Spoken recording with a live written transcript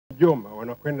Kigoma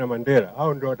wanakwenda Mandela,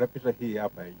 hao ndio watapita hii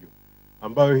hapa ya juu,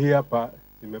 ambayo hii hapa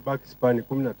zimebaki spani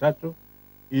 13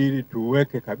 ili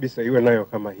tuweke kabisa iwe nayo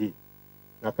kama hii,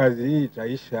 na kazi hii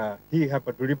itaisha hii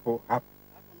hapa tulipo hapa.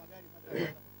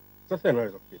 Sasa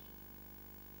yanaweza kupita,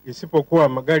 isipokuwa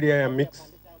magari haya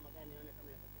mix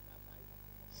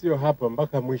sio hapa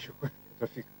mpaka mwisho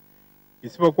tutafika,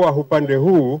 isipokuwa upande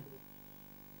huu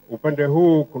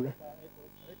kuna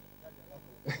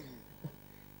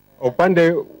upande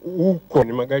huko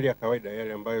ni magari ya kawaida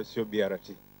yale ambayo sio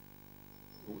BRT,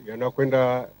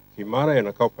 yanakwenda Kimara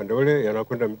yanakaa upande ule,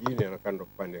 yanakwenda mjini yanakaa ndo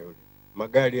upande ule,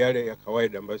 magari yale ya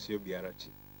kawaida ambayo sio BRT.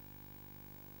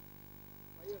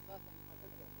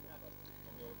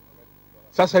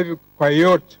 Sasa hivi kwa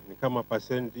yote ni kama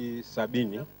pasenti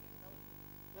 70,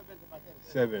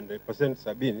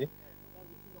 70.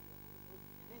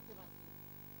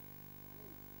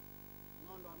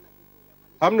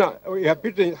 Hamna,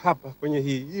 yapite hapa kwenye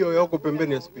hiyo yako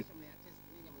pembeni ya spiti.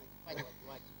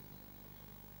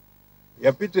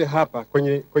 Yapite hapa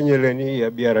kwenye leni hii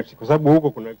ya BRT, kwa sababu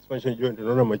huko kuna expansion joint,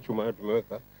 unaona machuma hayo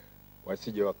tumeweka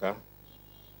wasije waka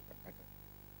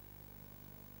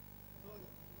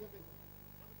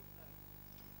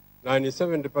na ni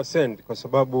 70% kwa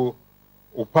sababu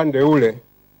upande ule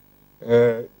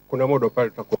kuna modo pale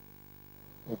tutakuwa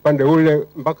upande ule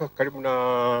mpaka karibu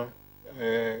na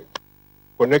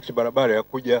connect barabara ya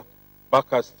kuja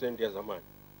mpaka stand ya zamani.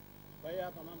 Kwa hiyo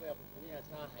hapa mambo ya kutumia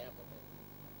taa hayapo tena.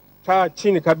 Taa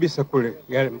chini kabisa kule,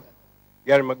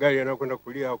 yale magari yanayokwenda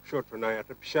kulia au kushoto na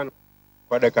yatapishana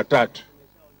kwa dakika 3.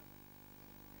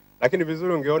 Lakini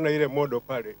vizuri ungeona ile modo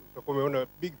pale, utakuwa umeona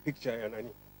big picture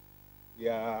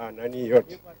ya nani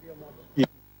yote.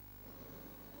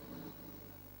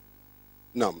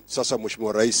 Naam, sasa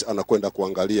Mheshimiwa Rais anakwenda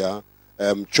kuangalia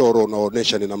mchoro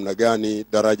unaoonyesha ni namna gani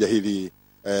daraja hili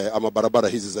ama barabara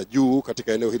hizi za juu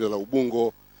katika eneo hili la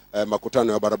Ubungo,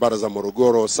 makutano ya barabara za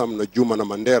Morogoro, Samno, Juma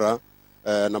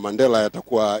na Mandela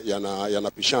yatakuwa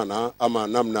yanapishana ama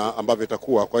namna ambavyo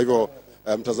itakuwa. Kwa hivyo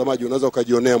mtazamaji unaweza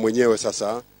ukajionea mwenyewe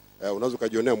sasa, unaweza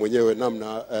ukajionea mwenyewe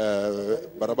namna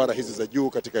barabara hizi za juu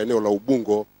katika eneo la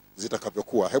Ubungo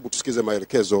zitakavyokuwa. Hebu tusikize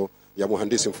maelekezo ya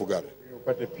Mhandisi Mfugale.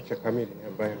 Upate picha kamili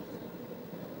ambayo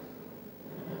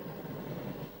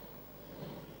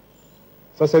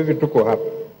sasa hivi tuko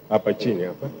hapa chini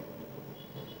hapa.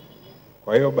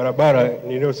 Kwa hiyo barabara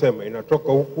niliyosema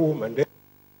inatoka huku Mandela,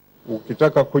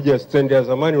 ukitaka kuja stand ya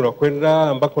zamani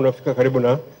unakwenda mpaka unafika karibu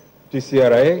na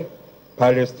TCRA,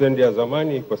 pale stand ya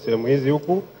zamani iko sehemu hizi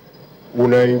huku,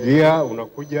 unaingia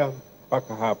unakuja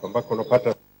mpaka hapa mpaka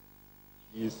unapata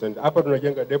hii stand. Hapa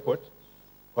tunajenga depot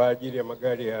kwa ajili ya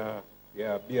magari ya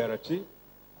BRT,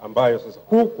 ambayo sasa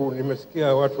huku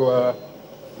nimesikia watu wa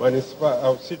manispaa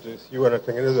au cities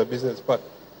wanatengeneza business park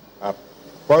hapa.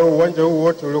 Kwa hiyo uwanja huu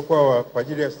wote uliokuwa kwa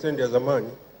ajili ya stand ya zamani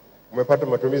umepata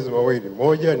matumizi mawili.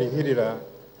 Moja ni hili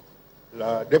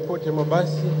la depot ya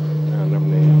mabasi na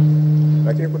namna hiyo.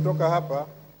 Lakini kutoka hapa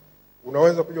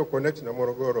unaweza kuja connect na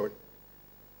Morogoro Road.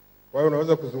 Kwa hiyo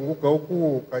unaweza kuzunguka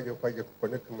huku ukaja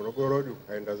connect Morogoro Road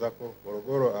ukaenda zako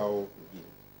Morogoro au mjini.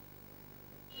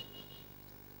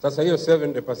 Sasa hiyo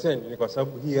 70% ni kwa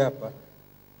sababu hii hapa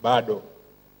bado.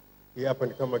 Hii hapa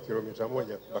ni kama kilomita 1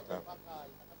 mpaka hapa.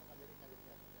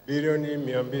 Bilioni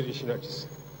 229.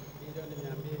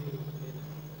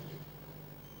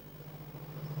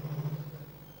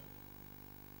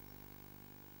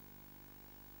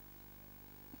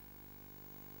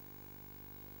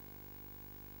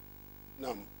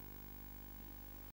 Naam.